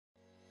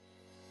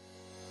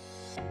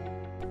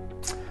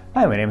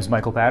Hi, my name is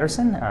Michael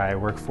Patterson. I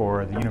work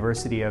for the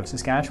University of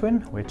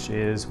Saskatchewan, which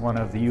is one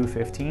of the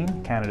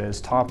U15, Canada's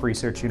top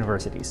research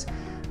universities.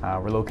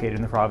 We're located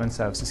in the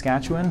province of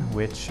Saskatchewan,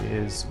 which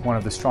is one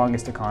of the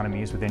strongest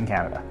economies within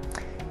Canada.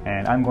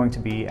 And I'm going to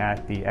be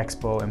at the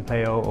Expo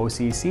Empleo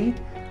OCC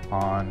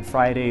on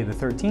Friday the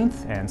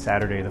 13th and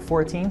Saturday the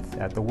 14th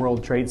at the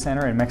World Trade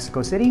Center in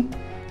Mexico City.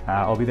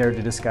 I'll be there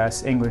to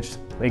discuss English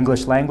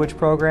language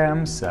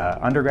programs,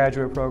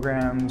 undergraduate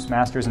programs,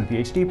 master's and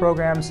PhD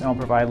programs, and I'll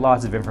provide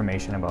lots of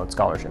information about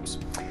scholarships.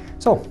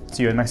 So,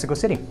 see you in Mexico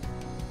City.